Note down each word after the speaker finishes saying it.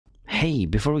Hey,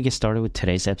 before we get started with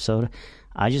today's episode,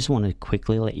 I just want to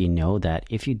quickly let you know that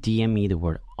if you DM me the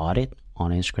word audit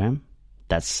on Instagram,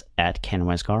 that's at Ken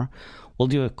Westgar, we'll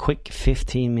do a quick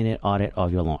 15-minute audit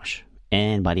of your launch.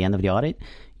 And by the end of the audit,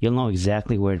 you'll know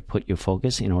exactly where to put your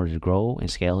focus in order to grow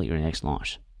and scale your next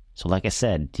launch. So like I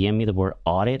said, DM me the word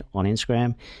audit on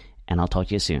Instagram, and I'll talk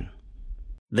to you soon.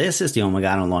 This is the Oh My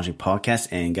God, I'm Launching podcast,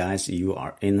 and guys, you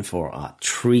are in for a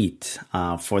treat.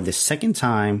 For the second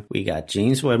time, we got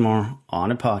James Wedmore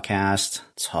on a podcast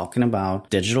talking about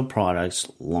digital products,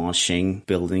 launching,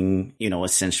 building,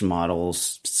 ascension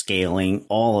models, scaling,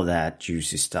 all of that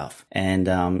juicy stuff. And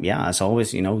as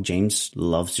always, James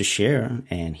loves to share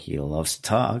and he loves to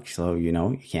talk, so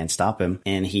you can't stop him.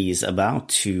 And he's about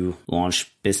to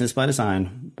launch Business by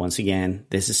Design. Once again,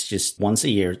 this is just once a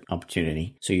year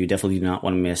opportunity, so you definitely do not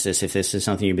want to miss this. If this is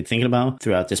something you've been thinking about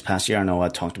throughout this past year, I know I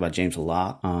talked about James a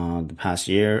lot the past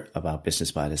year about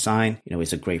Business by Design.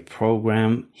 It's a great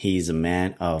program. He's a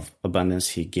man of abundance.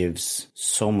 He gives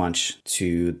so much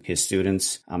to his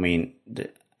students. I mean,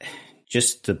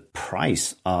 just the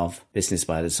price of Business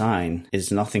by Design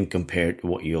is nothing compared to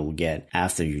what you'll get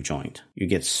after you joined. You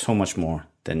get so much more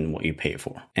than what you pay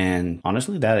for. And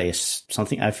honestly, that is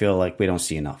something I feel like we don't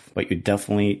see enough, but you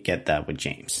definitely get that with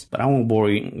James. But I won't bore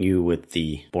you with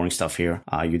the boring stuff here.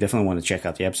 You definitely want to check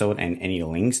out the episode and any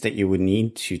links that you would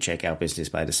need to check out Business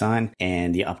by Design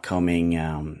and the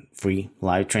upcoming free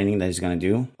live training that he's going to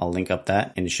do. I'll link up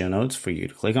that in the show notes for you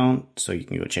to click on so you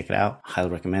can go check it out. Highly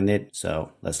recommend it.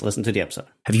 So let's listen to the episode.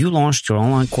 Have you launched your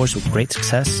online course with great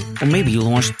success? Or maybe you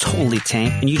launched totally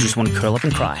tanked and you just want to curl up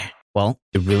and cry? Well,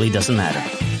 it really doesn't matter.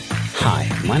 Hi,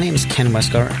 my name is Ken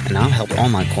Westgar, and I'll help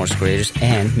online course creators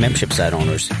and membership site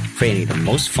owners creating the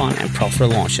most fun and profitable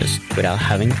launches without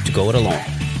having to go it alone.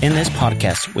 In this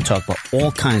podcast, we talk about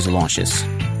all kinds of launches.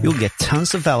 You'll get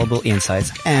tons of valuable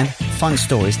insights and fun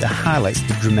stories that highlights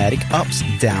the dramatic ups,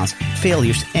 downs,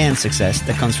 failures, and success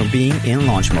that comes from being in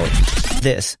launch mode.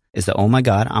 This is the Oh My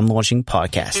God, I'm Launching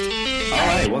podcast. All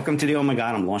right, welcome to the Oh My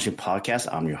God, I'm Launching podcast.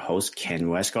 I'm your host, Ken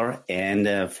Westgar.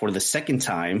 And for the second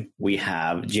time, we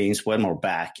have James Wedmore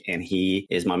back, and he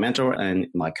is my mentor and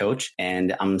my coach.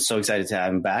 And I'm so excited to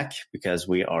have him back because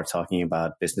we are talking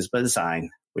about Business by Design,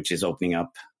 which is opening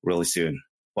up really soon.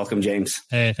 Welcome, James.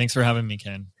 Hey, thanks for having me,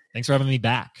 Ken. Thanks for having me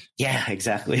back. Yeah,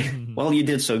 exactly. Well, you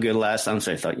did so good last time,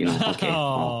 so I thought, okay,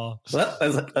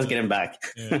 let's get him back.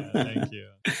 Yeah, thank you.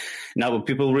 No, but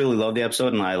people really loved the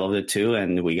episode, and I loved it too,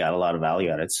 and we got a lot of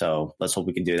value out of it. So let's hope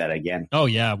we can do that again. Oh,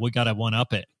 yeah. We got to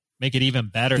one-up it. Make it even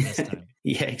better this time.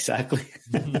 Yeah, exactly.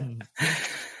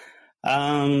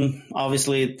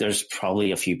 Obviously there's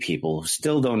probably a few people who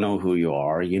still don't know who you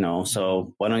are,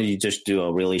 so why don't you just do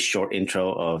a really short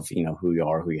intro of, who you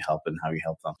are, who you help, and how you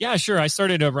help them? Yeah, sure. I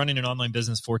started running an online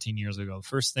business 14 years ago.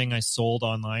 First thing I sold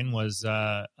online was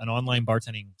an online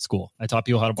bartending school. I taught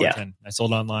people how to bartend. Yeah. I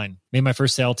sold online. Made my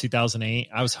first sale 2008.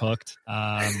 I was hooked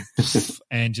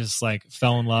and just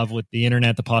fell in love with the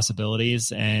internet, the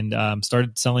possibilities, and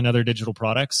started selling other digital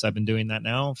products. I've been doing that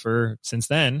now since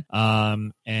then.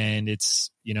 And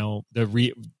it's,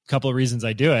 couple of reasons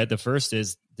I do it. The first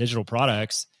is digital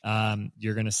products.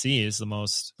 You're going to see is the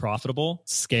most profitable,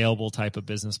 scalable type of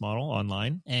business model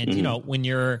online. And when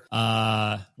your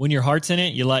heart's in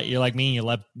it, you're like me,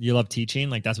 you love teaching.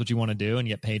 That's what you want to do, and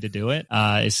you get paid to do it.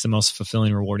 It's the most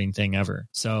fulfilling, rewarding thing ever.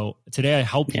 So today I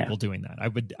help people doing that.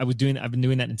 I've been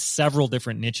doing that in several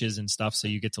different niches and stuff. So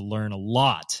you get to learn a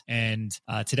lot. And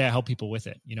today I help people with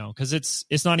it. Because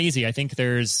it's not easy. I think I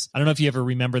don't know if you ever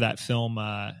remember that film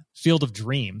Field of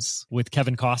Dreams with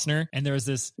Kevin Costner, and there was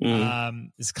this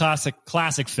this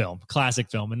classic film,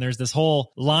 and there's this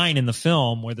whole line in the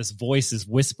film where this voice is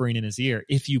whispering in his ear,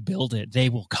 "If you build it, they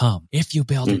will come. If you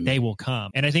build it, they will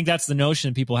come." And I think that's the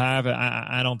notion people have.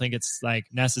 I don't think it's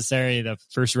necessary the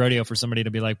first rodeo for somebody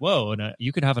to be like, "Whoa, and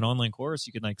you could have an online course,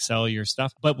 you could sell your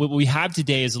stuff." But what we have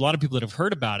today is a lot of people that have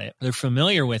heard about it, they're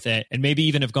familiar with it, and maybe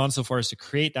even have gone so far as to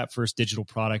create that first digital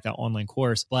product, that online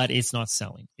course, but it's not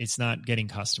selling, it's not getting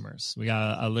customers.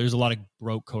 There's a lot of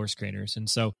broke course creators. And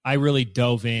so I really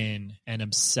dove in and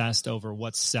obsessed over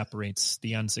what separates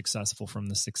the unsuccessful from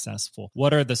the successful.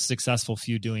 What are the successful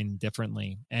few doing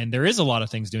differently? And there is a lot of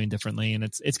things doing differently. And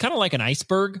it's kind of like an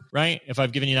iceberg, right? If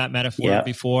I've given you that metaphor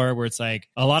before, where it's a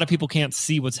lot of people can't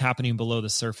see what's happening below the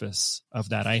surface of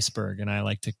that iceberg. And I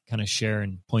like to kind of share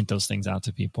and point those things out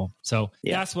to people. So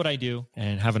that's what I do,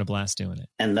 and having a blast doing it.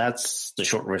 And that's the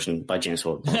short version by James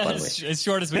Wood, by the way. As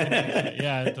short as we can make it.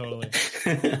 Yeah, totally.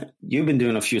 you've been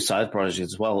doing a few side projects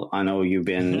as well. I know you've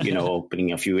been,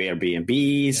 opening a few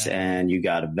Airbnbs and you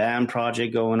got a van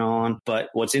project going on. But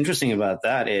what's interesting about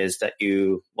that is that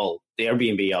the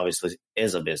Airbnb obviously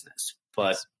is a business,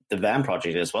 but the van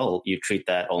project as well, you treat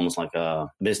that almost like a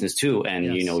business too. And,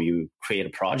 you create a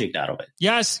project out of it.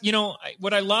 Yes.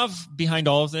 What I love behind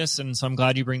all of this, and so I'm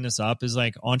glad you bring this up, is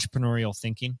like entrepreneurial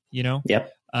thinking,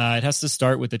 Yep. It has to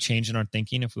start with a change in our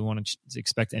thinking if we want to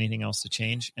expect anything else to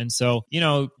change. And so,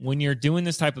 when you're doing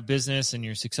this type of business and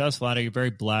you're successful at it, you're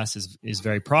very blessed, is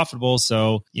very profitable.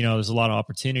 So, there's a lot of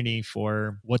opportunity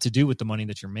for what to do with the money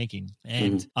that you're making.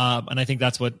 And, and I think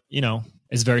that's what,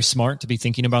 is very smart to be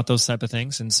thinking about those type of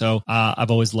things. And so,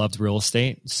 I've always loved real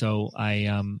estate. So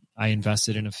I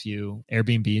invested in a few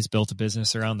Airbnbs, built a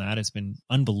business around that. It's been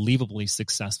unbelievably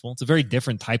successful. It's a very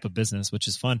different type of business, which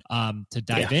is fun to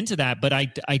dive into that. But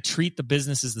I treat the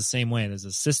businesses the same way. There's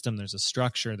a system, there's a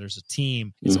structure, there's a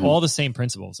team. It's all the same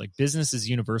principles. Like business is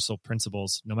universal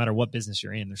principles, no matter what business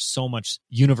you're in. There's so much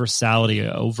universality,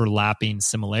 overlapping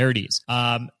similarities.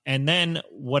 And then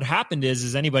what happened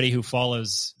is anybody who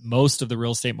follows most of the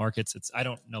real estate markets, I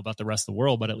don't know about the rest of the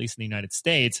world, but at least in the United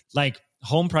States, like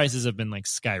home prices have been like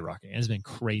skyrocketing. It's been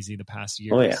crazy the past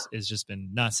year. It's just been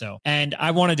nuts. So, and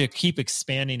I wanted to keep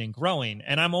expanding and growing.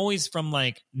 And I'm always from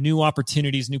like new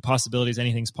opportunities, new possibilities,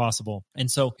 anything's possible.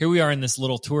 And so here we are in this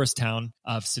little tourist town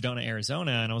of Sedona,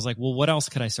 Arizona. And I was like, well, what else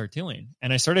could I start doing?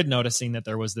 And I started noticing that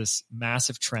there was this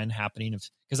massive trend happening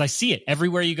because I see it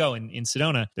everywhere you go in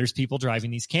Sedona, there's people driving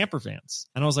these camper vans.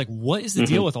 And I was like, what is the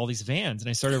deal with all these vans? And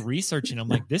I started researching. I'm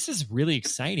like, this is really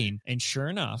exciting. And sure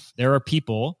enough, there are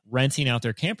people renting out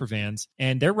their camper vans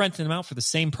and they're renting them out for the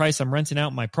same price I'm renting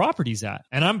out my properties at.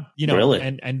 And I'm, really?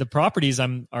 and the properties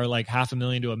are like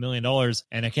 $500,000 to $1 million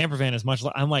and a camper van is much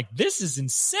less. I'm like, this is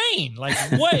insane. Like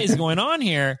what is going on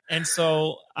here? And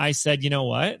so I said, you know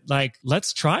what? Like,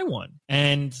 let's try one.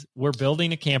 And we're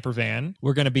building a camper van.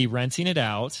 We're going to be renting it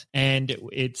out. And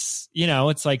it's,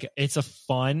 it's a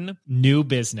fun new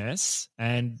business.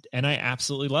 And I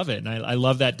absolutely love it. And I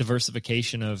love that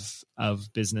diversification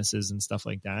of businesses and stuff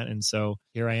like that. And so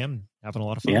here I am having a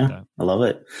lot of fun with that. I love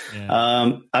it.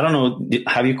 Yeah. I don't know.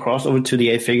 Have you crossed over to the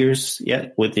 8 figures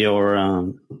yet with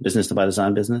your business by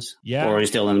design business? Yeah. Or are you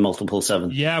still in multiple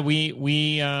 7? Yeah,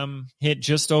 we hit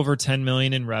just over 10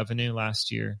 million in revenue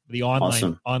last year. The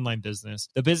online business.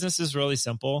 The business is really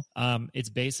simple. It's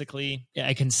basically,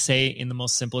 I can say in the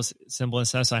most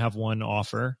simplest sense, I have one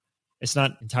offer. It's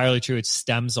not entirely true. It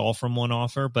stems all from one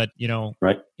offer, but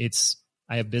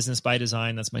I have Business by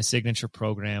Design. That's my signature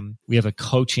program. We have a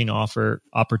coaching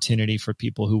opportunity for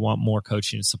people who want more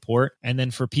coaching and support. And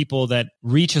then for people that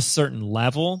reach a certain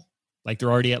level, like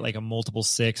they're already at like a multiple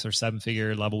 6 or 7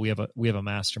 figure level, we have a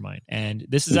mastermind. And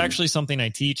this is actually something I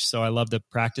teach. So I love to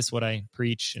practice what I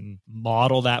preach and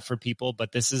model that for people.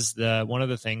 But this is one of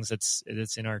the things that's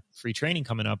in our free training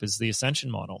coming up is the Ascension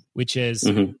model, which is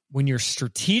when you're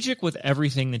strategic with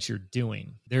everything that you're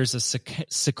doing, there's a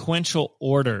sequential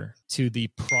order to the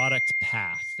product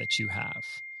path that you have.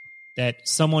 That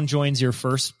someone joins your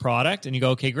first product and you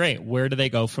go, okay, great. Where do they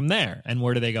go from there? And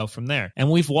where do they go from there? And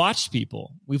we've watched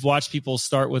people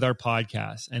start with our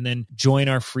podcast and then join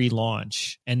our free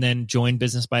launch and then join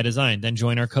Business by Design, then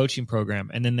join our coaching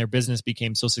program. And then their business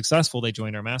became so successful, they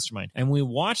joined our mastermind. And we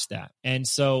watched that. And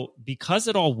so because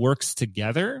it all works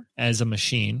together as a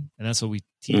machine, and that's what we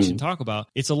teach and talk about,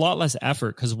 it's a lot less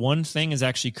effort because one thing is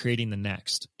actually creating the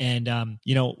next. And,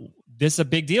 this is a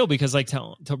big deal because like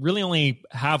to really only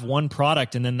have one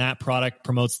product and then that product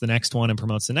promotes the next one and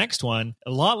promotes the next one,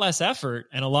 a lot less effort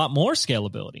and a lot more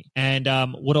scalability. And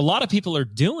what a lot of people are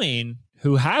doing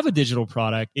who have a digital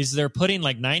product is they're putting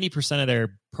like 90% of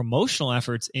their promotional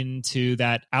efforts into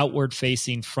that outward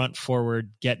facing, front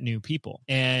forward, get new people.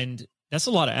 And that's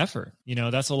a lot of effort.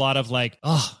 That's a lot of like,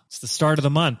 oh, it's the start of the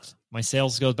month. My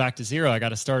sales goes back to 0. I got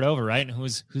to start over, right? And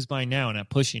who's buying now? And I'm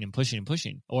pushing and pushing and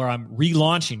pushing. Or I'm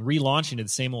relaunching to the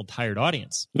same old tired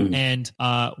audience. And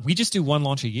we just do one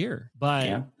launch a year.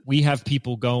 But we have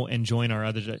people go and join our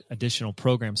other additional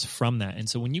programs from that. And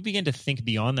so when you begin to think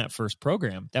beyond that first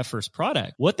program, that first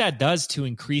product, what that does to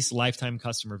increase lifetime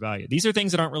customer value. These are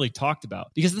things that aren't really talked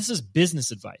about because this is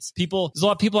business advice. There's a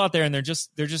lot of people out there and they're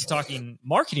just talking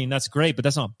marketing. That's great, but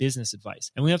that's not business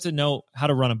advice. And we have to know how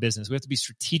to run a business. We have to be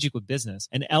strategic with business.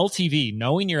 And LTV,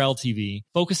 knowing your LTV,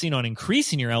 focusing on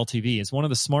increasing your LTV is one of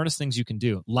the smartest things you can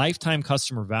do. Lifetime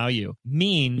customer value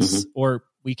means, or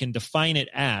we can define it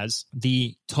as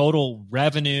the total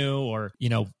revenue or,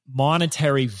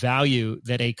 monetary value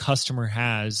that a customer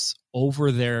has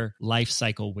over their life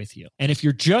cycle with you. And if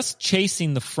you're just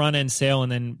chasing the front end sale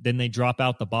and then they drop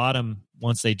out the bottom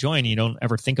once they join, you don't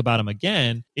ever think about them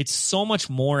again, it's so much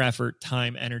more effort,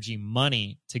 time, energy,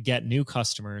 money to get new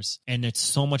customers. And it's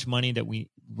so much money that we're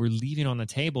leaving on the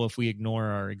table if we ignore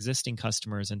our existing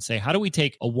customers and say, how do we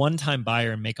take a one-time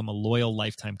buyer and make them a loyal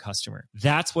lifetime customer?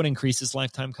 That's what increases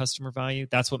lifetime customer value.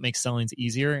 That's what makes sellings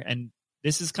easier. And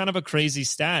this is kind of a crazy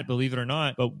stat, believe it or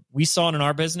not, but we saw it in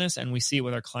our business and we see it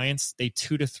with our clients. They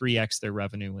 2 to 3x their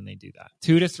revenue when they do that.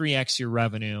 2 to 3x your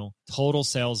revenue, total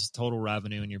sales, total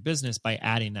revenue in your business by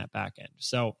adding that back end.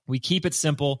 So we keep it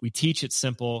simple, we teach it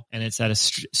simple, and it's at a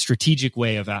strategic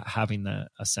way of having the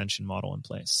Ascension model in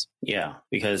place. Yeah,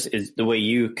 because the way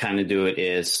you kind of do it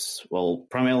is, well,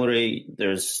 primarily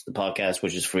there's the podcast,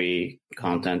 which is free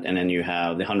content, and then you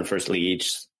have the 100 First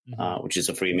Leads, which is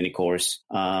a free mini course.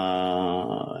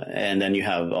 And then you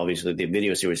have obviously the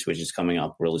video series, which is coming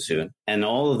up really soon. And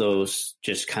all of those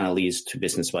just kind of leads to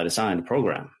Business by Design, the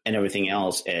program. And everything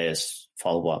else is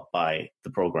follow up by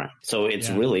the program. So it's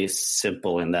really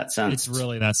simple in that sense. It's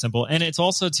really that simple. And it's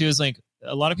also too, is like,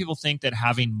 a lot of people think that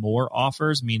having more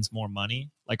offers means more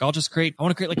money. Like I want to create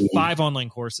like 5 online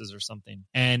courses or something.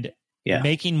 And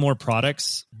making more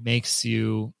products makes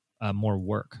you more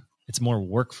work. It's more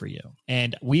work for you.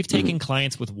 And we've taken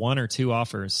clients with 1 or 2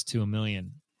 offers to $1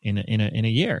 million in a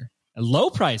year. Low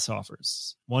price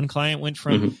offers. One client went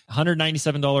from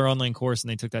 $197 online course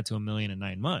and they took that to $1 million in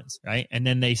 9 months, right? And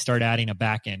then they start adding a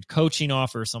back end coaching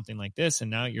offer or something like this. And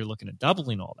now you're looking at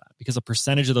doubling all that because a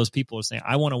percentage of those people are saying,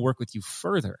 I want to work with you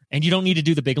further. And you don't need to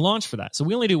do the big launch for that. So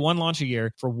we only do 1 launch a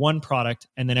year for 1 product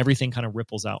and then everything kind of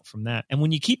ripples out from that. And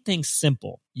when you keep things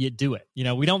simple, you do it.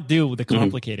 We don't do the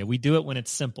complicated. We do it when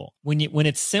it's simple. When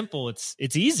it's simple, it's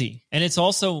easy. And it's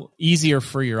also easier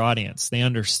for your audience. They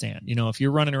understand. If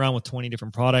you're running around with 20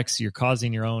 different products, you're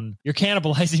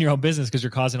cannibalizing your own business because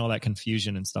you're causing all that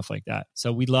confusion and stuff like that.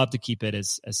 So we love to keep it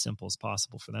as simple as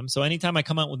possible for them. So anytime I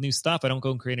come out with new stuff, I don't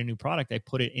go and create a new product. I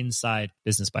put it inside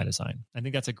Business by Design. I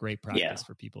think that's a great practice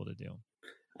for people to do.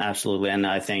 Absolutely. And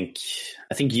I think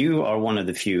you are one of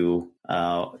the few,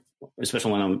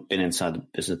 especially when I've been inside the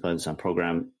Business by Design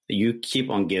program, you keep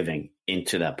on giving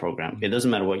into that program. It doesn't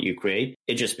matter what you create.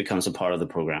 It just becomes a part of the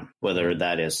program, whether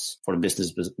that is for the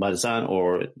Business by Design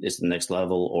or it's the next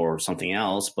level or something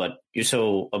else. But you're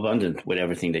so abundant with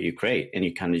everything that you create and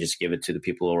you kind of just give it to the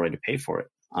people who already pay for it.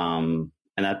 And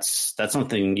that's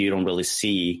something you don't really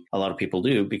see a lot of people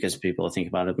do because people think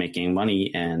about it making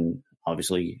money. And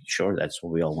obviously, sure, that's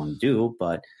what we all want to do.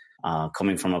 But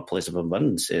coming from a place of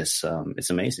abundance is it's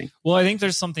amazing. Well, I think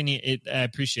there's something I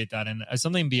appreciate that, and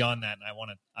something beyond that I want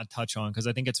to touch on because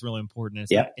I think it's really important.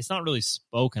 It's not really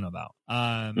spoken about.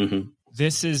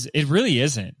 It really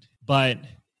isn't. But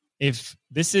if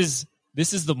this is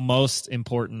the most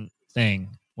important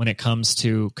thing when it comes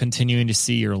to continuing to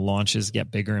see your launches get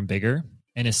bigger and bigger,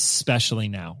 and especially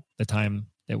now, the time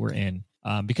that we're in,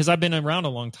 because I've been around a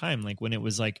long time, like when it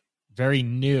was like very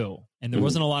new and there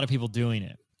wasn't a lot of people doing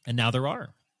it. And now there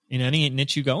are. In any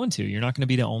niche you go into, you're not going to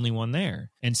be the only one there.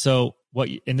 And so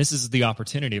and this is the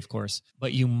opportunity, of course,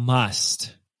 but you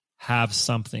must have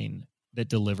something that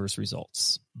delivers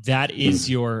results. That is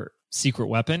your secret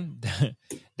weapon.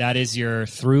 That is your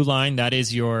through line. That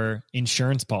is your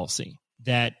insurance policy.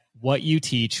 That what you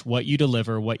teach, what you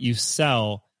deliver, what you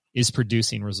sell is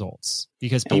producing results.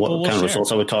 Because people will share. What kind of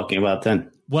results are we talking about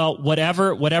then? Well,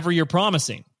 whatever you're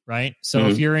promising, right? So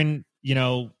if you're in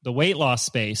the weight loss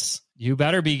space, you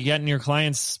better be getting your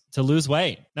clients to lose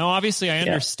weight. Now, obviously, I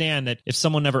understand that if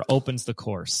someone never opens the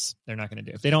course, they're not going to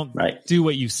do it. If they don't do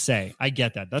what you say, I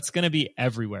get that. That's going to be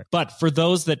everywhere. But for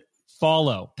those that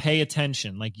follow, pay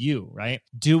attention, like you, right?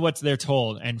 Do what they're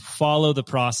told and follow the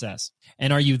process.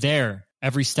 And are you there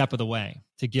every step of the way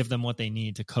to give them what they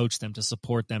need, to coach them, to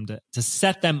support them, to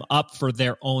set them up for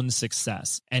their own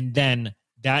success? And then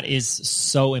that is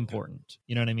so important.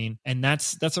 You know what I mean? And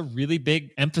that's a really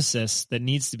big emphasis that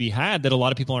needs to be had that a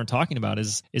lot of people aren't talking about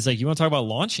is like, you want to talk about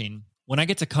launching? When I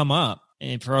get to come up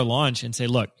and for our launch and say,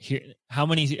 look, here, how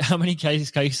many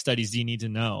case studies do you need to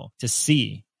know to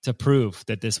see, to prove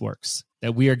that this works,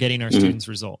 that we are getting our students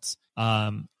results?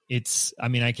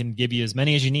 I can give you as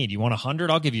many as you need. You want 100?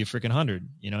 I'll give you a freaking 100.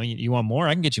 You want more?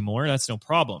 I can get you more. That's no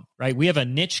problem, right? We have a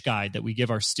niche guide that we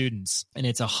give our students, and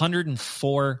it's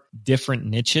 104 different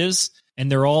niches,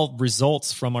 and they're all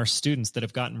results from our students that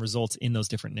have gotten results in those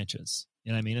different niches.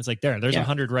 You know what I mean? It's like there's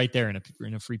 100 right there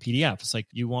in a free PDF. It's like,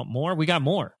 you want more? We got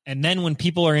more. And then when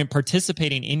people are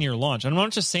participating in your launch, I'm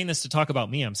not just saying this to talk about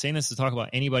me. I'm saying this to talk about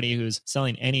anybody who's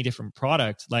selling any different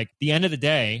product. Like, the end of the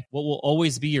day, what will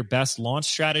always be your best launch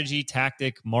strategy,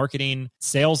 tactic, marketing,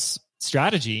 sales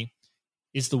strategy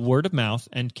is the word of mouth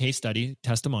and case study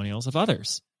testimonials of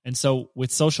others. And so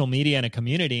with social media and a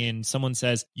community, and someone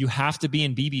says, you have to be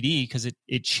in BBD because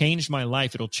it changed my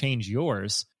life, it'll change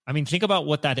yours. I mean, think about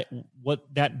what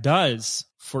that does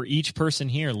for each person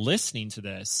here listening to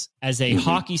this as a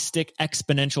hockey stick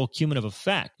exponential cumulative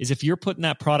effect. Is if you're putting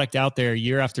that product out there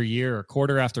year after year or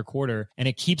quarter after quarter, and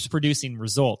it keeps producing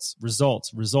results,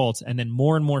 and then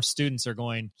more and more students are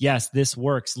going, yes, this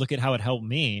works. Look at how it helped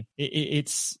me.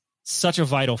 It's such a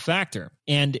vital factor.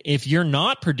 And if you're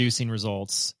not producing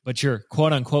results, but your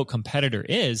quote unquote competitor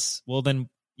is, well, then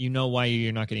you know why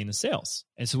you're not getting the sales.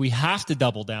 And so we have to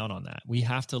double down on that. We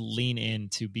have to lean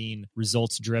into being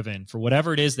results driven for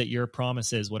whatever it is that your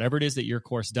promise is, whatever it is that your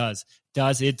course does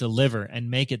it deliver,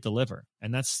 and make it deliver?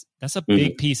 And that's a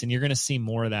big piece. And you're going to see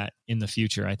more of that in the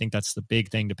future. I think that's the big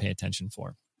thing to pay attention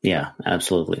for. Yeah,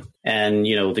 absolutely. And,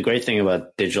 the great thing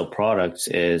about digital products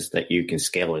is that you can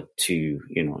scale it to,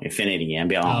 infinity and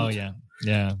beyond. Oh, yeah.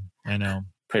 Yeah, I know.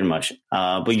 Pretty much.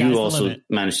 But you also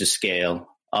manage to scale,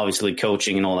 obviously,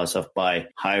 coaching and all that stuff by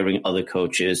hiring other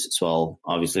coaches as well.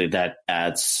 Obviously, that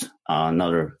adds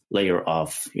another layer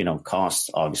of, costs,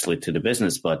 obviously, to the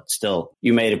business. But still,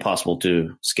 you made it possible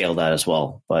to scale that as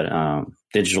well. But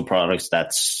digital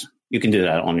products, you can do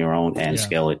that on your own and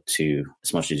scale it to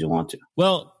as much as you want to.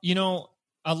 Well,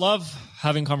 I love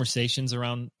having conversations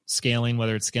around scaling,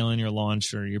 whether it's scaling your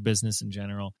launch or your business in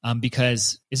general,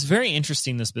 because it's very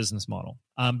interesting, this business model,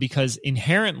 because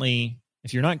inherently,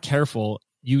 if you're not careful,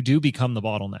 you do become the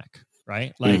bottleneck,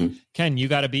 right? Like, Ken, you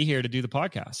got to be here to do the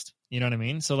podcast. You know what I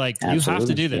mean? So like, you have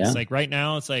to do this. Yeah. Like right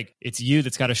now, it's like, it's you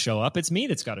that's got to show up. It's me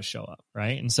that's got to show up.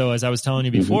 Right. And so as I was telling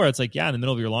you before, it's like, in the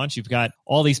middle of your launch, you've got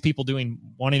all these people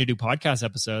wanting to do podcast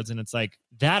episodes. And it's like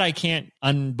that, I can't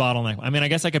unbottleneck. I mean, I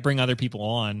guess I could bring other people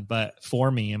on, but for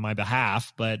me in my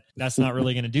behalf, but that's not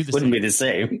really going to do the Wouldn't be the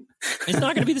same. It's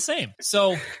not going to be the same.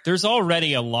 So there's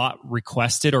already a lot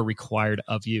requested or required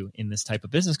of you in this type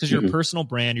of business because you're a personal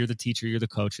brand. You're the teacher, you're the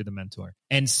coach, you're the mentor.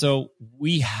 And so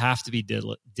we have to be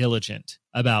diligent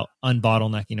about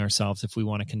unbottlenecking ourselves if we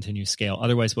want to continue scale.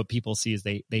 Otherwise, what people see is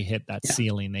they hit that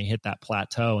ceiling, they hit that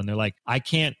plateau, and they're like, I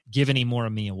can't give any more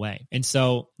of me away. And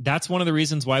so that's one of the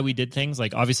reasons why we did things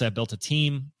like, obviously I built a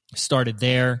team, started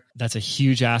there. That's a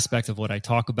huge aspect of what I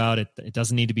talk about. It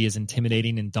doesn't need to be as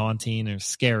intimidating and daunting or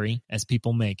scary as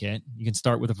people make it. You can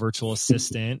start with a virtual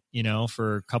assistant,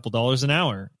 for a couple dollars an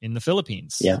hour in the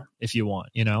Philippines, if you want,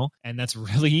 and that's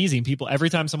really easy. People, every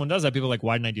time someone does that, people are like,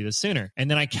 why didn't I do this sooner? And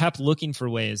then I kept looking for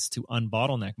ways to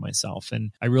unbottleneck myself.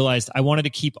 And I realized I wanted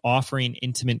to keep offering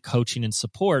intimate coaching and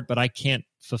support, but I can't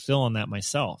fulfill on that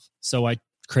myself. So I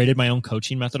created my own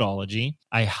coaching methodology.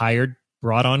 I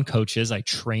brought on coaches. I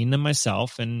train them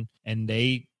myself, and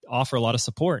they offer a lot of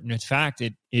support. And in fact,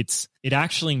 it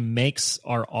actually makes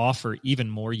our offer even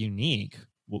more unique,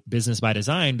 business by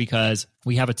design, because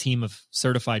we have a team of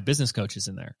certified business coaches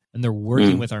in there, and they're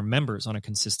working with our members on a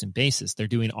consistent basis. They're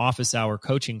doing office hour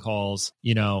coaching calls,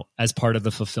 as part of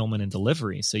the fulfillment and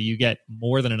delivery. So you get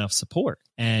more than enough support,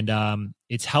 and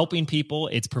it's helping people.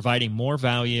 It's providing more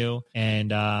value,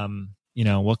 and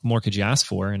what more could you ask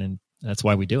for? And that's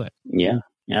why we do it. Yeah,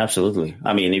 absolutely.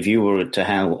 I mean, if you were to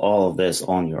handle all of this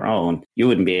on your own, you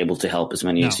wouldn't be able to help as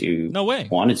many as you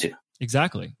wanted to.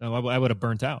 Exactly. I would have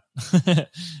burnt out.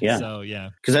 Yeah. So, yeah.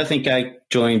 Because I think I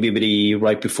joined BBD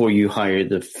right before you hired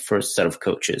the first set of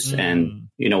coaches. And,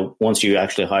 once you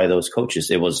actually hire those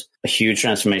coaches, it was a huge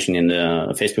transformation in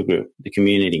the Facebook group, the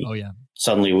community. Oh, yeah.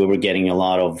 Suddenly we were getting a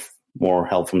lot of more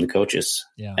help from the coaches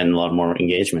and a lot more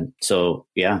engagement. So,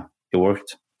 yeah, it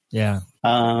worked. Yeah.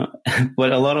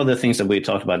 But a lot of the things that we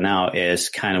talked about now is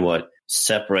kind of what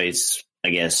separates, I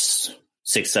guess,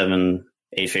 6, 7,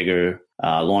 8-figure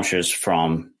launchers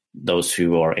from those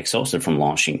who are exhausted from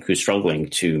launching, who's struggling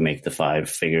to make the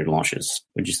 5-figure launches.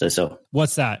 Would you say so?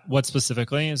 What's that? What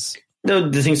specifically is?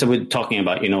 The things that we're talking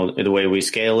about, the way we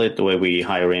scale it, the way we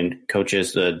hire in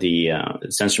coaches, the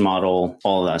sensor model,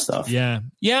 all of that stuff. Yeah.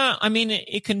 Yeah. I mean,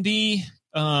 it can be...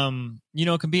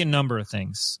 it can be a number of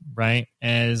things, right?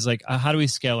 As like, how do we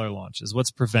scale our launches?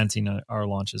 What's preventing our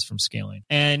launches from scaling?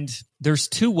 And there's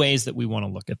 2 ways that we want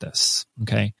to look at this.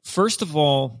 Okay. First of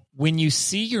all, when you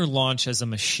see your launch as a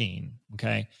machine,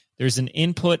 okay, there's an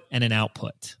input and an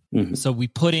output. So we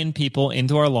put in people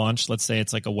into our launch. Let's say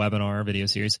it's like a webinar or video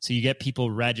series. So you get people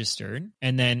registered,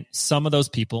 and then some of those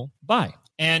people buy.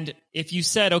 And if you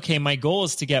said, okay, my goal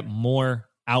is to get more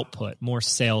output, more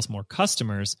sales, more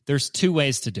customers, there's two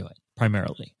ways to do it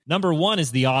primarily. Number one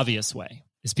is the obvious way,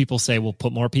 is people say, well,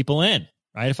 put more people in,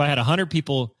 right? If I had 100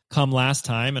 people come last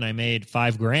time and I made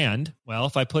 $5,000, well,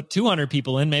 if I put 200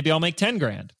 people in, maybe I'll make 10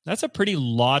 grand. That's a pretty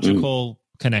logical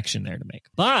connection there to make.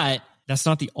 But that's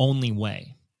not the only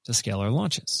way to scale our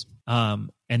launches. And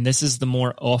this is the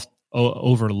more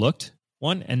overlooked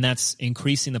one, and that's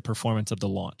increasing the performance of the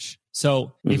launch.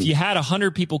 So if you had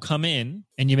 100 people come in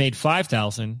and you made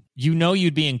 5,000, you know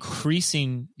you'd be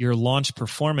increasing your launch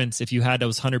performance if you had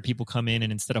those 100 people come in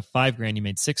and instead of $5,000, you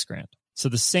made $6,000. So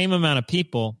the same amount of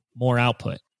people, more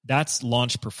output. That's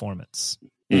launch performance.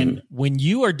 And when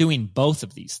you are doing both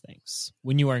of these things,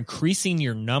 when you are increasing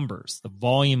your numbers, the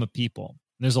volume of people,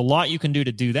 there's a lot you can do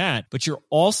to do that, but you're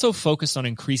also focused on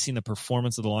increasing the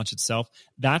performance of the launch itself.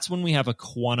 That's when we have a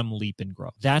quantum leap in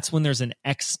growth. That's when there's an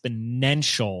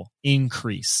exponential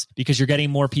increase because you're getting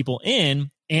more people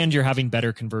in and you're having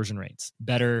better conversion rates,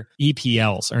 better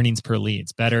EPLs, earnings per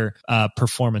leads, better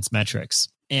performance metrics.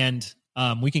 And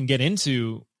we can get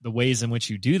into the ways in which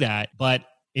you do that, but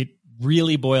it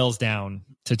really boils down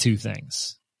to two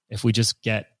things. If we just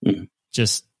get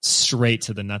just straight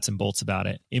to the nuts and bolts about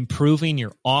it, improving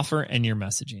your offer and your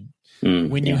messaging.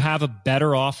 When you have a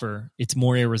better offer, it's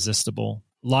more irresistible.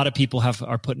 A lot of people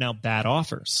are putting out bad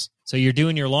offers. So you're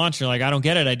doing your launch, you're like, I don't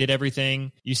get it. I did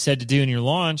everything you said to do in your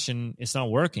launch and it's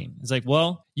not working. It's like,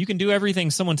 well, you can do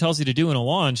everything someone tells you to do in a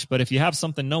launch, but if you have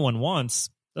something no one wants,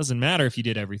 doesn't matter if you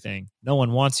did everything. No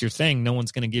one wants your thing. No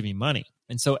one's going to give you money.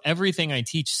 And so everything I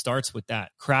teach starts with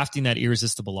that, crafting that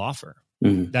irresistible offer.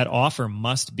 That offer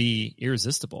must be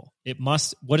irresistible. It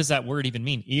must, what does that word even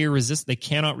mean? They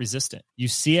cannot resist it. You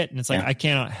see it and it's like, I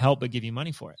cannot help but give you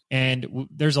money for it. And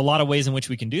there's a lot of ways in which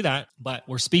we can do that, but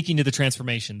we're speaking to the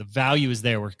transformation. The value is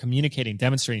there. We're communicating,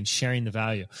 demonstrating, sharing the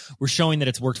value. We're showing that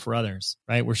it's worked for others,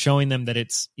 right? We're showing them that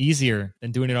it's easier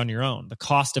than doing it on your own. The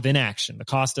cost of inaction, the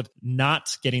cost of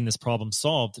not getting this problem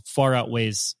solved far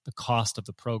outweighs the cost of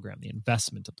the program, the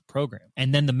investment of the program.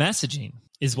 And then the messaging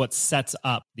is what sets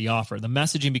up the offer. The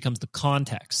messaging becomes the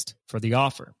context for the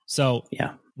offer. So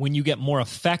when you get more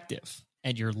effective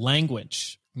at your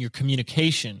language, your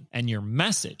communication, and your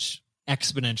message,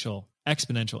 exponential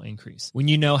increase. When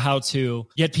you know how to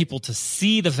get people to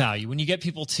see the value, when you get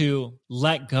people to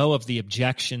let go of the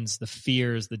objections, the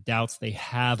fears, the doubts they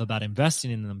have about investing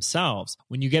in themselves,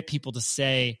 when you get people to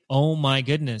say, oh my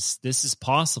goodness, this is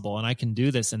possible and I can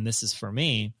do this and this is for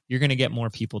me, you're going to get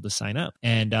more people to sign up.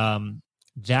 And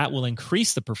that will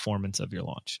increase the performance of your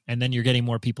launch. And then you're getting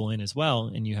more people in as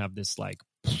well. And you have this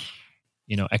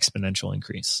exponential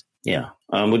increase. Yeah.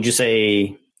 Would you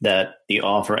say that the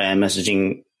offer and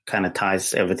messaging kind of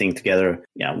ties everything together?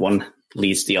 Yeah. One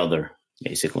leads the other,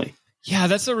 basically. Yeah.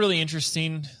 That's a really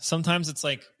interesting, sometimes it's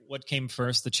like, what came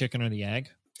first, the chicken or the egg?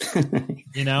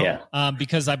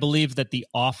 Because I believe that the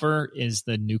offer is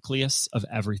the nucleus of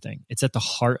everything. It's at the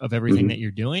heart of everything that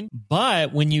you're doing.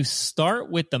 But when you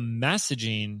start with the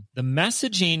messaging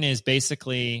is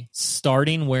basically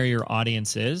starting where your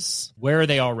audience is. Where are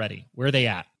they already? Where are they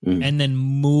at? And then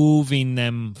moving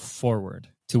them forward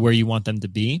to where you want them to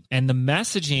be. And the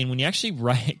messaging, when you actually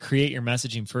create your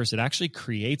messaging first, it actually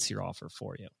creates your offer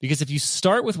for you. Because if you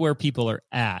start with where people are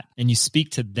at and you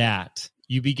speak to that,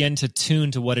 you begin to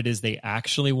tune to what it is they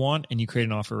actually want and you create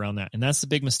an offer around that. And that's the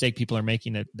big mistake people are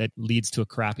making that leads to a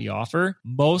crappy offer.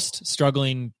 Most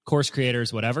struggling course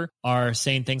creators, whatever, are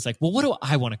saying things like, well, what do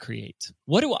I want to create?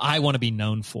 What do I want to be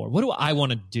known for? What do I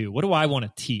want to do? What do I want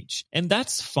to teach? And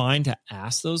that's fine to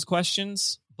ask those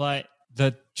questions, but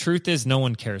the truth is no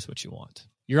one cares what you want.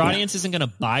 Your audience isn't going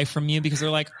to buy from you because they're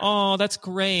like, oh, that's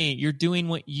great. You're doing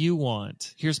what you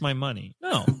want. Here's my money.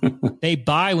 No, they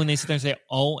buy when they sit there and say,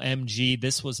 OMG,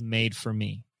 this was made for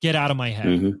me. Get out of my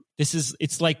head. This is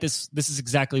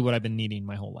exactly what I've been needing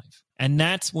my whole life. And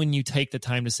that's when you take the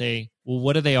time to say, well,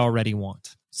 what do they already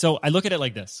want? So I look at it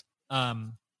like this.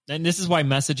 And this is why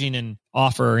messaging and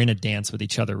offer are in a dance with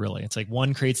each other, really. It's like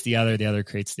one creates the other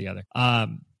creates the other.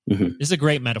 This is a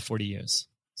great metaphor to use.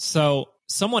 So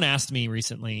someone asked me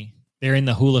recently, they're in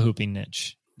the hula hooping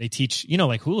niche. They teach,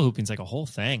 like hula hooping is like a whole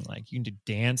thing. Like you can do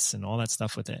dance and all that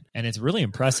stuff with it. And it's really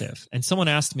impressive. And someone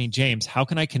asked me, James, how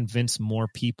can I convince more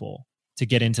people to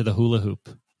get into the hula hoop?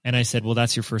 And I said, well,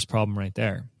 that's your first problem right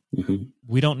there.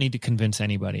 We don't need to convince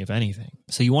anybody of anything.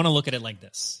 So you want to look at it like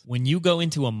this. When you go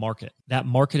into a market, that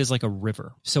market is like a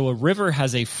river. So a river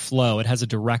has a flow. It has a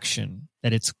direction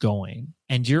that it's going.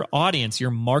 And your audience,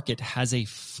 your market has a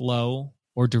flow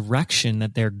or direction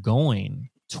that they're going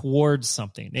towards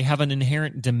something. They have an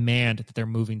inherent demand that they're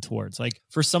moving towards. Like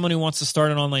for someone who wants to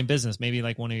start an online business, maybe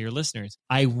like one of your listeners,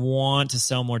 I want to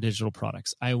sell more digital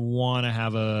products. I want to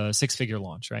have a 6-figure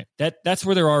launch, right? That's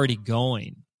where they're already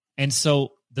going. And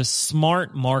so the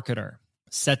smart marketer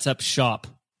sets up shop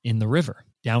in the river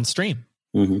downstream.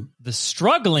 Mm-hmm. The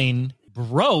struggling,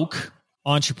 broke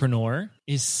entrepreneur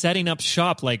is setting up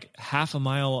shop like half a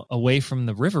mile away from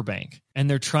the riverbank, and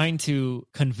they're trying to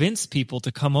convince people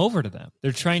to come over to them.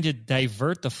 They're trying to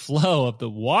divert the flow of the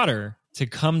water to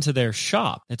come to their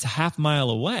shop that's a half mile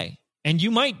away. And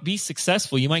you might be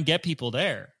successful. You might get people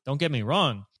there. Don't get me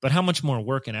wrong. But how much more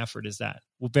work and effort is that?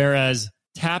 Whereas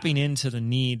tapping into the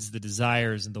needs, the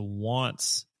desires, and the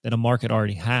wants that a market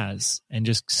already has and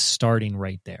just starting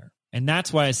right there. And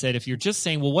that's why I said, if you're just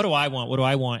saying, well, what do I want? What do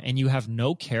I want? And you have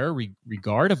no care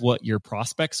regard of what your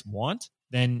prospects want,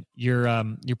 then you're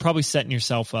probably setting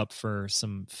yourself up for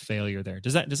some failure there.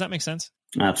 Does that make sense?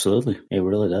 Absolutely. It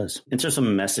really does. In terms of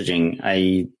messaging,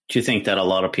 I do think that a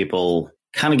lot of people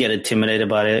kind of get intimidated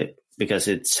by it because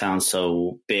it sounds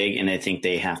so big and they think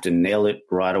they have to nail it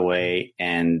right away.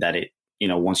 And that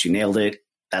once you nailed it,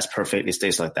 that's perfect. It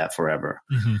stays like that forever.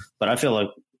 Mm-hmm. But I feel like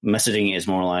messaging is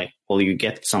more like, well, you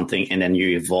get something and then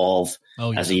you evolve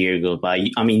as the year goes by.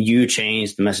 I mean, you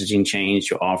change, the messaging change,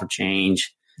 your offer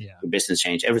change, your business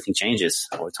change, everything changes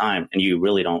all the time. And you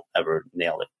really don't ever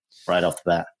nail it right off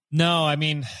the bat. No, I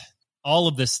mean, all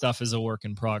of this stuff is a work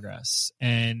in progress,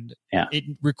 and it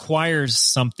requires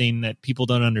something that people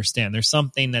don't understand. There's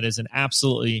something that is an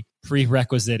absolutely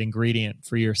prerequisite ingredient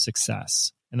for your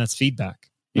success, and that's feedback.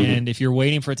 Mm-hmm. And if you're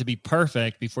waiting for it to be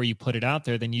perfect before you put it out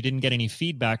there, then you didn't get any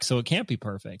feedback, so it can't be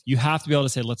perfect. You have to be able to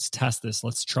say, let's test this,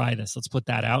 let's try this, let's put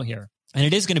that out here. And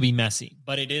it is going to be messy,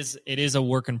 but it is a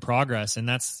work in progress. And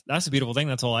that's a beautiful thing.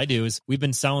 That's all I do is we've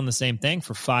been selling the same thing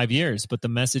for 5 years, but the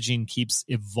messaging keeps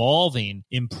evolving,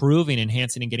 improving,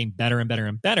 enhancing, and getting better and better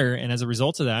and better. And as a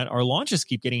result of that, our launches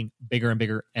keep getting bigger and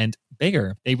bigger and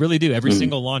bigger. They really do. Every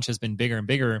single launch has been bigger and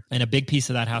bigger. And a big piece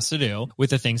of that has to do with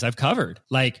the things I've covered.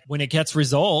 Like when it gets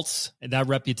results, that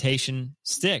reputation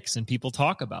sticks and people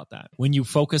talk about that. When you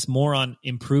focus more on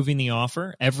improving the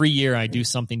offer, every year I do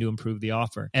something to improve the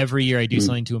offer. Every year I do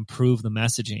something to improve the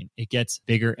messaging. It gets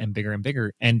bigger and bigger and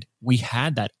bigger. And we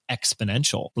had that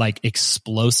exponential, like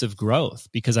explosive growth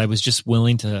because I was just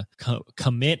willing to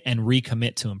commit and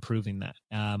recommit to improving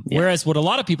that. Whereas what a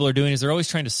lot of people are doing is they're always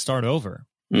trying to start over.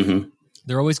 Mm-hmm.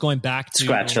 They're always going back to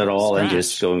scratch it all and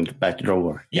just going back to drawing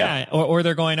board. Yeah. Or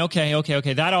they're going, okay.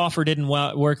 That offer didn't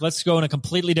work. Let's go in a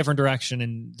completely different direction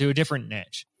and do a different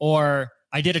niche. Or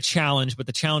I did a challenge, but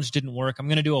the challenge didn't work. I'm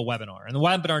going to do a webinar, and the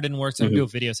webinar didn't work. So I'm going to do a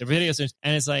video series.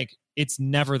 And it's like, it's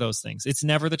never those things. It's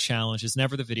never the challenge. It's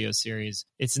never the video series.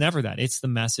 It's never that. It's the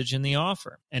message and the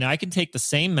offer. And I can take the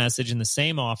same message and the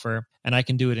same offer, and I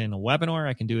can do it in a webinar.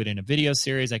 I can do it in a video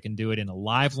series. I can do it in a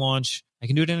live launch. I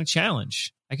can do it in a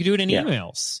challenge. I can do it in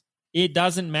emails. It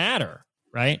doesn't matter.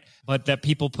 Right. But that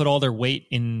people put all their weight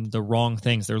in the wrong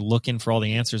things. They're looking for all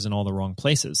the answers in all the wrong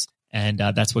places. And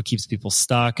that's what keeps people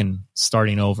stuck and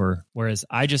starting over. Whereas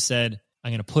I just said,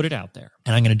 I'm going to put it out there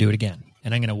and I'm going to do it again.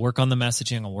 And I'm going to work on the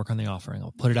messaging. I'll work on the offering.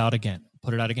 I'll put it out again.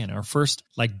 Our first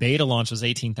beta launch was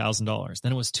 $18,000.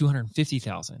 Then it was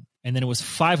 $250,000. And then it was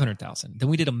 $500,000. Then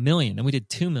we did $1 million. Then we did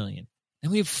 $2 million.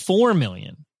 Then we have $4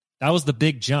 million. That was the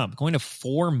big jump, going to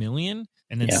 $4 million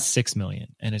and then $6 million.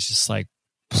 And it's just like,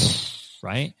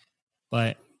 right?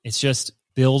 But it's just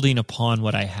building upon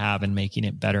what I have and making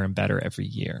it better and better every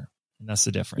year. And that's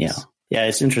the difference. Yeah.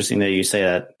 It's interesting that you say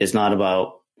that. It's not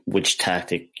about which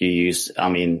tactic you use. I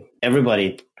mean,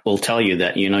 everybody will tell you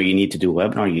that, you need to do a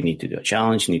webinar, you need to do a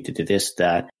challenge, you need to do this,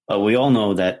 that. But we all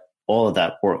know that all of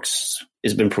that works.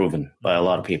 It's been proven by a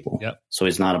lot of people. Yep. So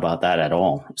it's not about that at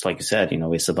all. It's like you said,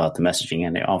 it's about the messaging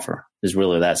and the offer. It's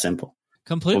really that simple.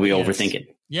 Completely. But we overthink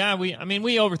it. Yeah, we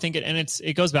overthink it, and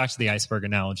it goes back to the iceberg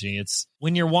analogy. It's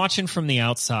when you're watching from the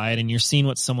outside and you're seeing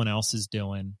what someone else is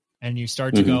doing, and you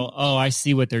start to go, "Oh, I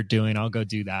see what they're doing. I'll go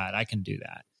do that. I can do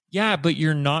that." Yeah, but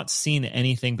you're not seeing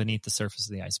anything beneath the surface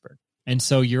of the iceberg, and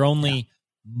so you're only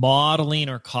modeling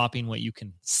or copying what you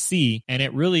can see, and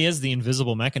it really is the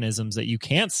invisible mechanisms that you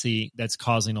can't see that's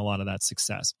causing a lot of that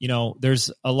success.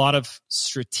 There's a lot of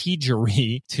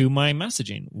strategery to my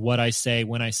messaging, what I say,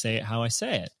 when I say it, how I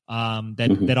say it,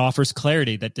 that offers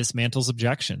clarity, that dismantles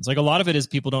objections. Like a lot of it is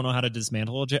people don't know how to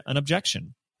dismantle an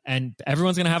objection. And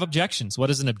everyone's going to have objections. What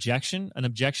is an objection? An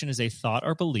objection is a thought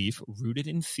or belief rooted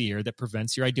in fear that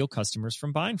prevents your ideal customers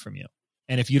from buying from you.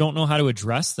 And if you don't know how to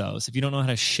address those, if you don't know how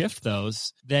to shift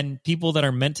those, then people that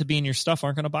are meant to be in your stuff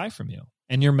aren't going to buy from you.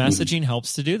 And your messaging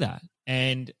helps to do that.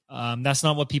 And that's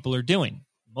not what people are doing.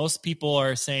 Most people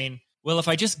are saying, well, if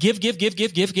I just give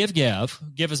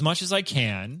as much as I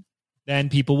can, then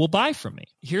people will buy from me.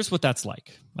 Here's what that's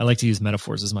like. I like to use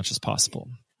metaphors as much as possible.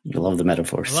 You love the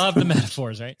metaphors. I love the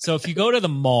metaphors, right? So if you go to the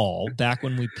mall, back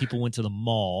when people went to the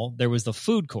mall, there was the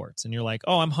food courts and you're like,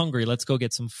 oh, I'm hungry. Let's go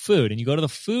get some food. And you go to the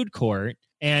food court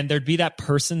and there'd be that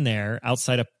person there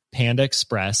outside of Panda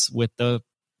Express with the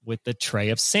tray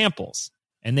of samples.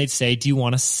 And they'd say, do you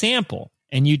want a sample?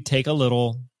 And you'd take a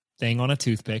little thing on a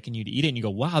toothpick and you'd eat it and you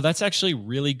go, wow, that's actually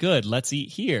really good. Let's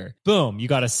eat here. Boom. You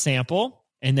got a sample.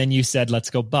 And then you said, let's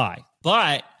go buy.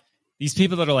 But these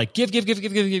people that are like, give,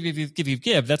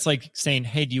 that's like saying,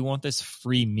 hey, do you want this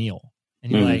free meal?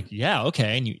 And you're like, yeah,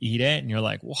 okay. And you eat it and you're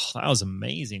like, whoa, that was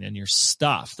amazing. And you're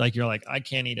stuffed. Like, you're like, I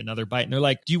can't eat another bite. And they're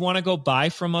like, do you want to go buy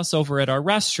from us over at our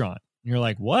restaurant? And you're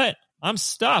like, what? I'm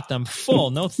stuffed. I'm full.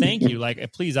 No, thank you.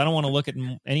 Like, please, I don't want to look at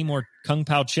any more Kung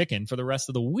Pao chicken for the rest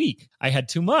of the week. I had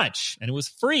too much and it was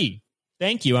free.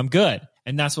 Thank you. I'm good.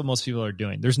 And that's what most people are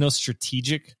doing. There's no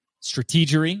strategery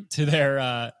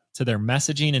to their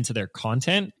messaging and to their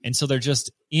content. And so they're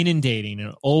just inundating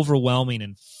and overwhelming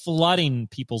and flooding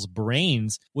people's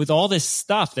brains with all this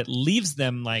stuff that leaves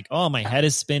them like, oh, my head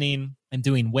is spinning. I'm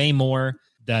doing way more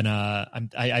than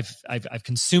I've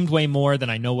consumed way more than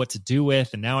I know what to do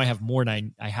with. And now I have more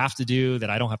than I have to do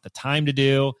that I don't have the time to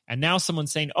do. And now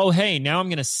someone's saying, oh, hey, now I'm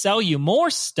going to sell you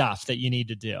more stuff that you need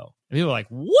to do. And people are like,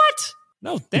 what?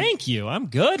 No, thank you. I'm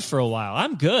good for a while.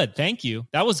 I'm good. Thank you.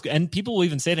 That was, and people will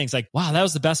even say things like, wow, that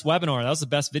was the best webinar. That was the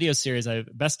best video series,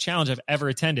 best challenge I've ever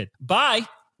attended. Bye.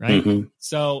 Right.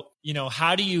 So,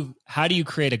 how do you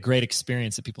create a great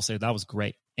experience that people say that was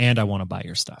great and I want to buy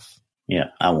your stuff? Yeah.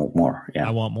 I want more. Yeah.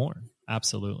 I want more.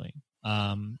 Absolutely.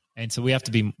 And so we have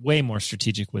to be way more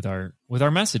strategic with our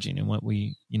messaging and what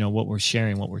we're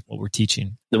sharing, what we're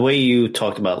teaching. The way you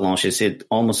talked about launches, it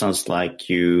almost sounds like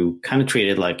you kind of treat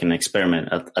it like an experiment,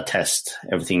 a test.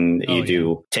 Everything that you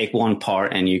do, take one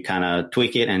part and you kind of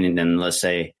tweak it, and then let's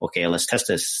say, okay, let's test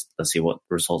this. Let's see what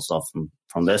results are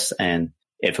from this, and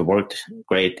if it worked,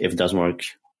 great. If it doesn't work,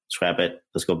 scrap it.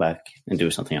 Let's go back and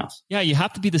do something else. Yeah, you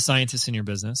have to be the scientist in your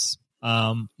business.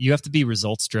 You have to be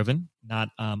results driven, not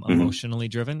emotionally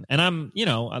driven. And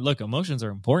look, emotions are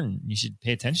important. You should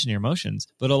pay attention to your emotions.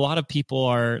 But a lot of people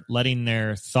are letting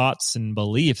their thoughts and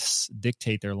beliefs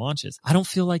dictate their launches. I don't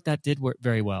feel like that did work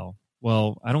very well.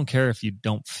 Well, I don't care if you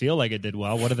don't feel like it did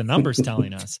well. What are the numbers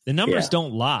telling us? The numbers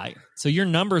don't lie. So your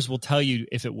numbers will tell you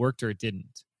if it worked or it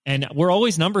didn't. And we're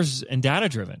always numbers and data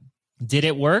driven. Did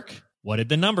it work? What did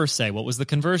the numbers say? What was the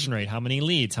conversion rate? How many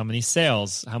leads? How many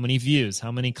sales? How many views?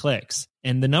 How many clicks?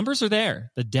 And the numbers are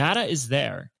there. The data is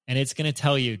there. And it's going to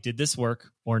tell you, did this work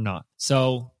or not?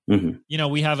 So,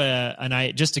 we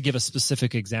have just to give a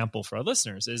specific example for our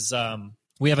listeners is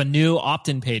we have a new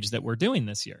opt-in page that we're doing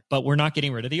this year, but we're not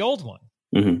getting rid of the old one.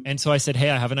 And so I said,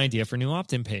 hey, I have an idea for a new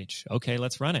opt-in page. Okay,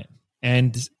 let's run it.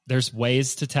 And there's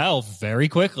ways to tell very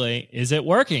quickly, is it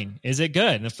working? Is it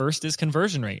good? And the first is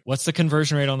conversion rate. What's the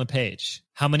conversion rate on the page?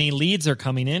 How many leads are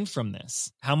coming in from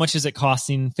this? How much is it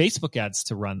costing Facebook ads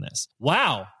to run this?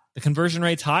 Wow, the conversion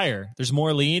rate's higher. There's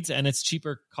more leads and it's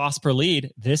cheaper cost per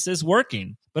lead. This is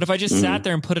working. But if I just sat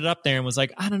there and put it up there and was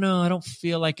like, I don't know, I don't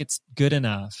feel like it's good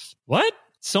enough. What?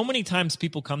 So many times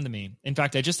people come to me. In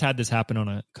fact, I just had this happen on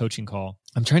a coaching call.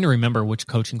 I'm trying to remember which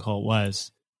coaching call it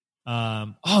was. I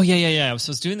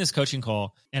was doing this coaching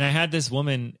call and I had this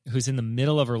woman who's in the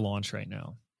middle of her launch right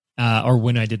now. Or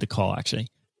when I did the call, actually.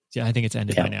 Yeah, I think it's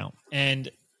ended by now.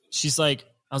 And she's like,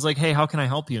 I was like, hey, how can I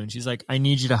help you? And she's like, I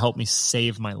need you to help me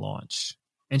save my launch.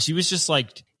 And she was just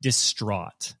like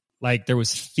distraught. Like there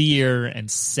was fear and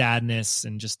sadness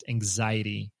and just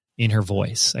anxiety in her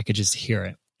voice. I could just hear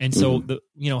it. And so,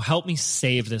 help me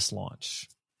save this launch.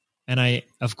 And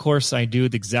of course, I do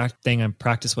the exact thing. I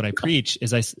practice what I preach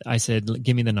is I said,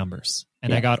 give me the numbers.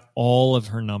 And I got all of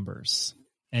her numbers.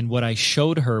 And what I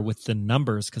showed her with the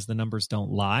numbers, because the numbers don't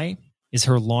lie, is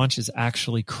her launch is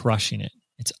actually crushing it.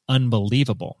 It's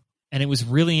unbelievable. And it was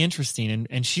really interesting.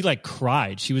 And she like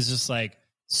cried. She was just like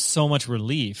so much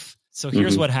relief. So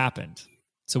here's what happened.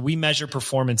 So we measure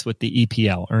performance with the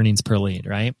EPL, earnings per lead,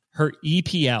 right? Her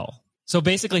EPL. So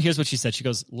basically, here's what she said. She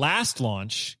goes, last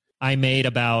launch, I made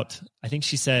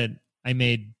I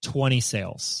made 20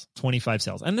 sales, 25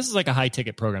 sales. And this is like a high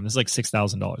ticket program. This is like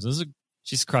 $6,000.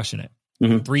 She's crushing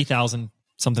it. 3,000,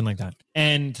 something like that.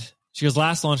 And she goes,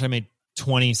 last launch, I made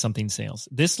 20 something sales.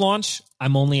 This launch,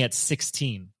 I'm only at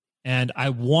 16. And I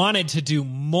wanted to do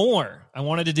more. I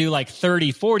wanted to do like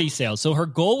 30, 40 sales. So her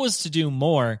goal was to do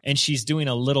more and she's doing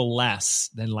a little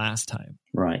less than last time.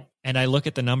 Right. And I look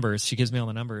at the numbers. She gives me all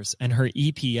the numbers and her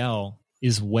EPL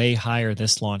is way higher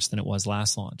this launch than it was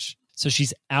last launch. So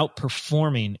she's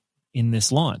outperforming in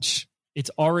this launch.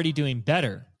 It's already doing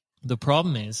better. The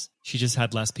problem is she just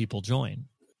had less people join.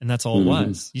 And that's all it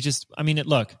was.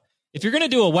 Look, if you're going to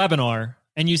do a webinar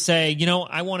and you say,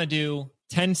 I want to do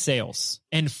 10 sales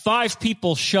and 5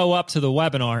 people show up to the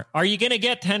webinar, are you going to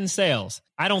get 10 sales?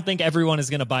 I don't think everyone is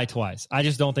going to buy twice. I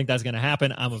just don't think that's going to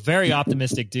happen. I'm a very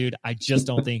optimistic dude. I just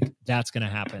don't think that's going to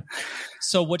happen.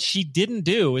 So what she didn't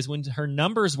do is when her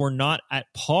numbers were not at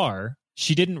par,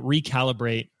 she didn't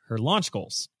recalibrate her launch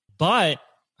goals. But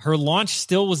her launch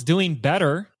still was doing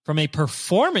better from a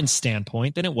performance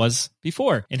standpoint than it was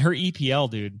before. And her EPL,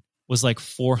 dude, was like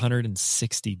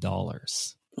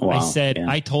 $460. Wow,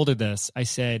 I told her this. I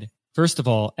said, first of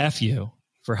all, F you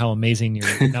for how amazing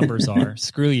your numbers are.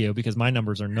 Screw you, because my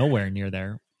numbers are nowhere near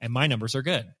there. And my numbers are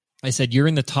good. I said, you're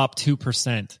in the top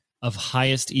 2% of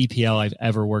highest EPL I've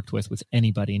ever worked with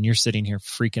anybody. And you're sitting here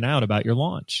freaking out about your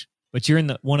launch. But you're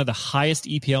in one of the highest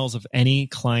EPLs of any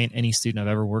client, any student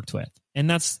I've ever worked with. And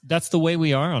that's the way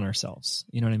we are on ourselves.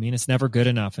 You know what I mean? It's never good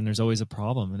enough. And there's always a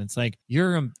problem. And it's like,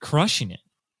 you're crushing it.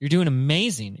 You're doing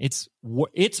amazing. It's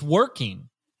working.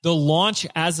 The launch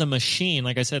as a machine,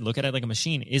 like I said, look at it like a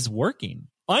machine, is working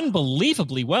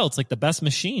unbelievably well. It's like the best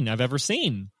machine I've ever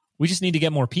seen. We just need to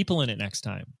get more people in it next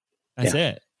time. That's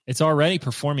it. It's already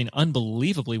performing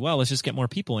unbelievably well. Let's just get more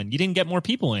people in. You didn't get more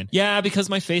people in. Yeah, because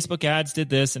my Facebook ads did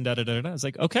this and da-da-da-da. I was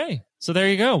like, okay, so there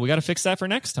you go. We got to fix that for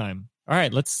next time. All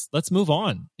right, let's move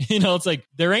on. It's like,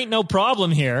 there ain't no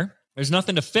problem here. There's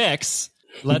nothing to fix.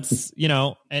 Let's,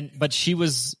 but she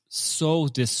was so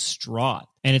distraught.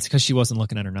 And it's because she wasn't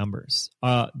looking at her numbers.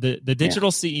 The digital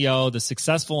CEO, the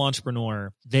successful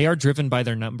entrepreneur, they are driven by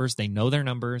their numbers. They know their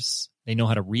numbers. They know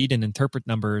how to read and interpret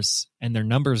numbers, and their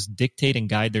numbers dictate and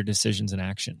guide their decisions and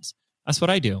actions. That's what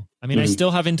I do. I mean, I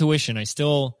still have intuition. I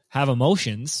still have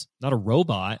emotions, not a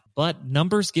robot, but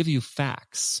numbers give you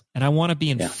facts. And I want to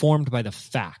be informed by the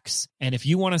facts. And if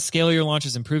you want to scale your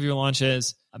launches, improve your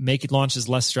launches, make launches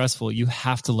less stressful, you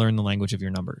have to learn the language of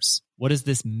your numbers. What does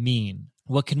this mean?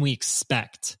 What can we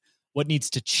expect? What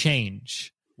needs to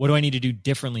change? What do I need to do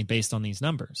differently based on these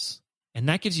numbers? And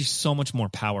that gives you so much more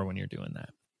power when you're doing that.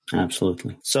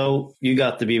 Absolutely. So you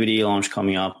got the BBD launch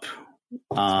coming up.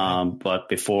 But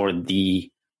before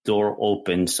the door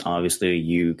opens, obviously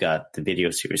you got the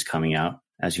video series coming out,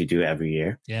 as you do every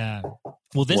year. Yeah.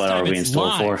 Well, this time it's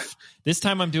live. This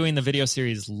time I'm doing the video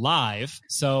series live.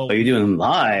 So you're doing them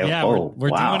live? Yeah, we're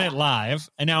doing it live.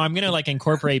 And now I'm going to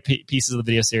incorporate pieces of the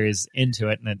video series into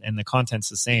it, and the content's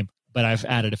the same, but I've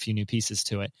added a few new pieces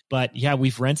to it. But yeah,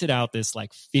 we've rented out this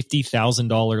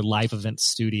 $50,000 live event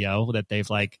studio that they've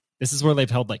this is where they've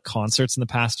held concerts in the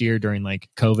past year during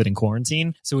COVID and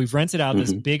quarantine. So we've rented out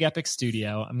this big epic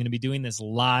studio. I'm going to be doing this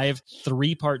live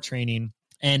 3-part training.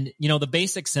 And, the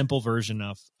basic simple version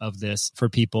of this for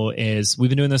people is we've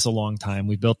been doing this a long time.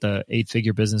 We've built the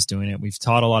 8-figure business doing it. We've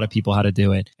taught a lot of people how to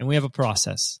do it. And we have a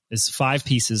process. It's 5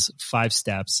 pieces, 5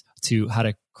 steps to how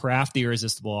to craft the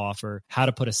irresistible offer, how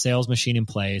to put a sales machine in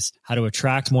place, how to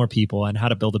attract more people, and how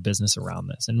to build a business around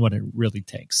this and what it really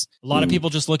takes. A lot of people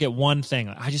just look at one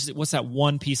thing. What's that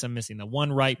one piece I'm missing? The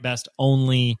one right, best,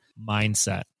 only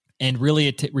mindset. And really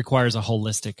it requires a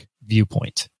holistic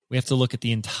viewpoint. We have to look at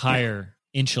the entire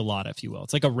enchilada, if you will.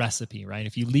 It's like a recipe, right?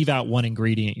 If you leave out one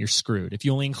ingredient, you're screwed. If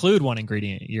you only include one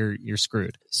ingredient, you're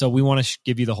screwed. So we want to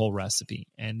give you the whole recipe,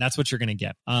 and that's what you're going to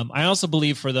get. I also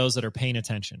believe for those that are paying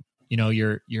attention,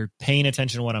 you're paying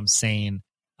attention to what I'm saying.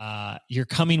 You're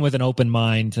coming with an open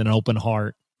mind and an open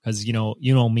heart, because you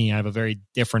know me, I have a very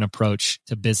different approach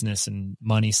to business and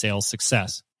money, sales,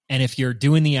 success. And if you're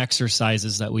doing the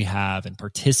exercises that we have and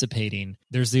participating,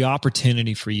 there's the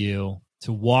opportunity for you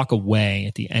to walk away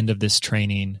at the end of this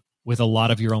training with a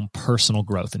lot of your own personal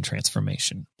growth and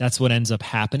transformation. That's what ends up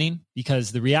happening,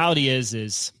 because the reality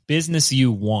is business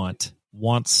you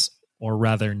wants, or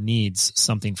rather needs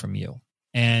something from you.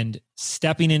 And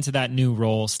stepping into that new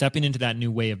role, stepping into that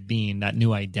new way of being, that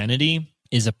new identity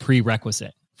is a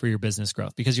prerequisite for your business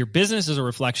growth, because your business is a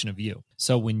reflection of you.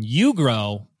 So when you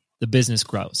grow, the business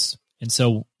grows. And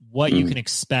so what you can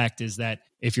expect is that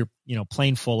if you're,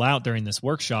 playing full out during this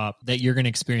workshop, that you're going to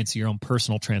experience your own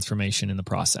personal transformation in the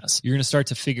process. You're going to start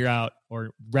to figure out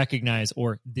or recognize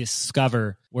or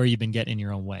discover where you've been getting in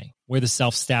your own way, where the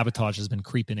self-sabotage has been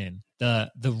creeping in, the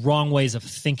wrong ways of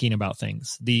thinking about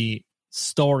things, the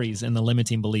stories and the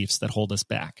limiting beliefs that hold us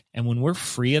back. And when we're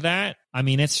free of that,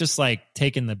 it's just like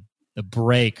taking the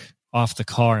brake off the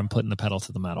car and putting the pedal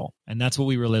to the metal. And that's what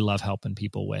we really love helping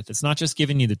people with. It's not just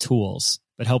giving you the tools,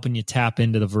 but helping you tap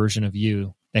into the version of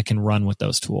you that can run with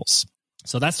those tools.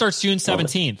 So that starts June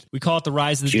 17th. We call it the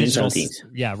Rise of the Digital.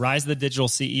 17th. Yeah, Rise of the Digital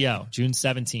CEO, June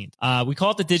 17th. We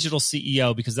call it the Digital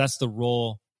CEO because that's the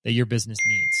role that your business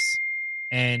needs.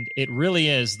 And it really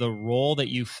is the role that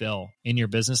you fill in your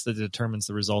business that determines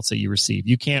the results that you receive.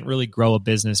 You can't really grow a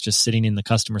business just sitting in the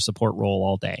customer support role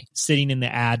all day, sitting in the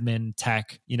admin,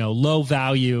 tech, low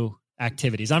value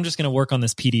activities. I'm just going to work on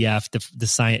this PDF,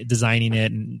 designing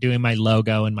it and doing my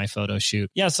logo and my photo shoot.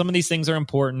 Yeah, some of these things are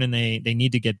important and they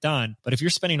need to get done. But if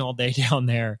you're spending all day down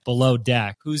there below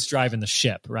deck, who's driving the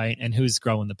ship, right? And who's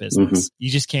growing the business? You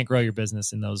just can't grow your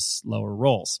business in those lower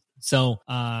roles. So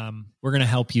we're going to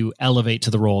help you elevate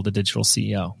to the role of the digital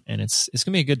CEO. And it's going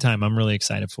to be a good time. I'm really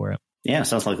excited for it. Yeah,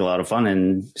 sounds like a lot of fun,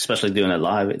 and especially doing it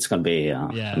live, it's going to be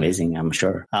amazing, I'm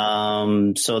sure.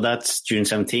 So that's June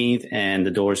 17th, and the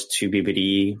doors to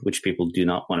BBD, which people do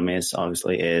not want to miss,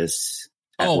 obviously, is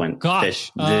the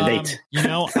date.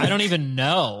 I don't even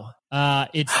know.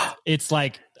 It's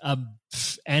like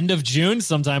end of June,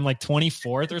 sometime like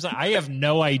 24th or something. I have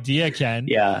no idea, Ken.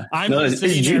 Yeah, it's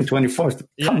June 24th.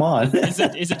 Come on, is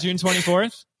it June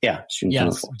 24th? Yeah, June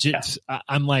 24th. Yes.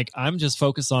 I'm just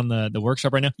focused on the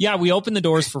workshop right now. Yeah, we open the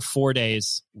doors for 4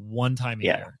 days, one time a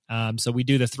year. So we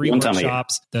do the 3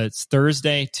 workshops. That's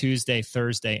Thursday, Tuesday,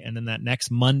 Thursday, and then that next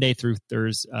Monday through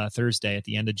Thursday at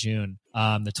the end of June,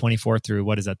 the 24th through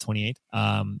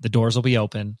 28th. The doors will be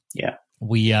open. Yeah.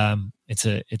 We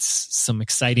it's some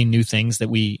exciting new things that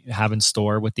we have in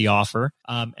store with the offer.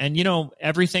 And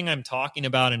everything I'm talking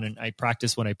about, and I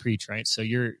practice what I preach, right? So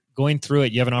you're going through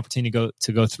it, you have an opportunity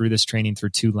to go through this training through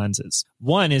 2 lenses.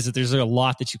 One is that there's a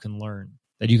lot that you can learn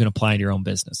that you can apply in your own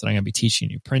business. And I'm going to be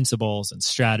teaching you principles and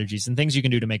strategies and things you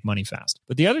can do to make money fast.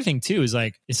 But the other thing too is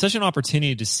it's such an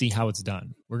opportunity to see how it's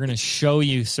done. We're going to show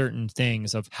you certain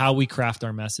things of how we craft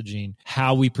our messaging,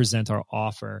 how we present our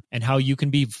offer, and how you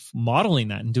can be modeling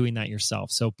that and doing that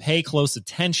yourself. So pay close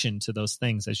attention to those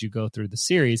things as you go through the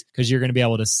series, because you're going to be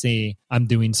able to see I'm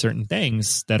doing certain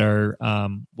things that are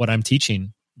what I'm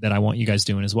teaching that I want you guys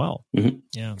doing as well. Mm-hmm.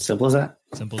 Yeah. Simple as that.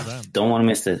 Don't want to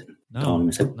miss it. No,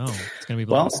 it's going to be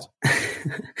blessed. Well,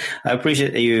 I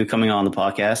appreciate you coming on the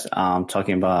podcast,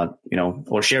 talking about,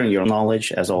 or sharing your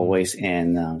knowledge as always,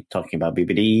 and talking about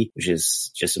BBD, which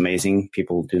is just amazing.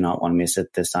 People do not want to miss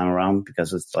it this time around,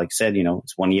 because it's like I said,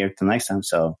 it's 1 year to next time.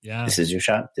 So This is your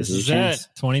shot. This is your chance.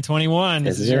 2021.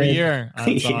 This is your year.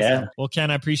 That's awesome. Yeah. Well,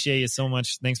 Ken, I appreciate you so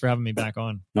much. Thanks for having me back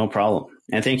on. No problem.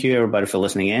 And thank you everybody for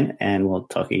listening in, and we'll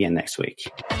talk again next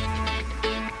week.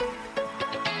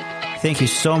 Thank you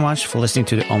so much for listening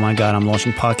to the Oh My God, I'm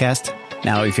Launching podcast.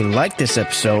 Now, if you like this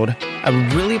episode, I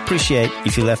would really appreciate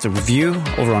if you left a review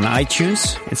over on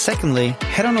iTunes. And secondly,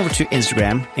 head on over to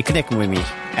Instagram and connect with me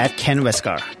at Ken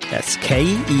Westgar. That's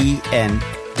KenWestgaard.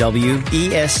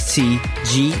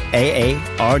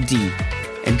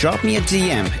 And drop me a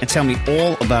DM and tell me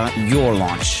all about your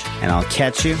launch. And I'll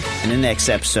catch you in the next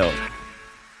episode.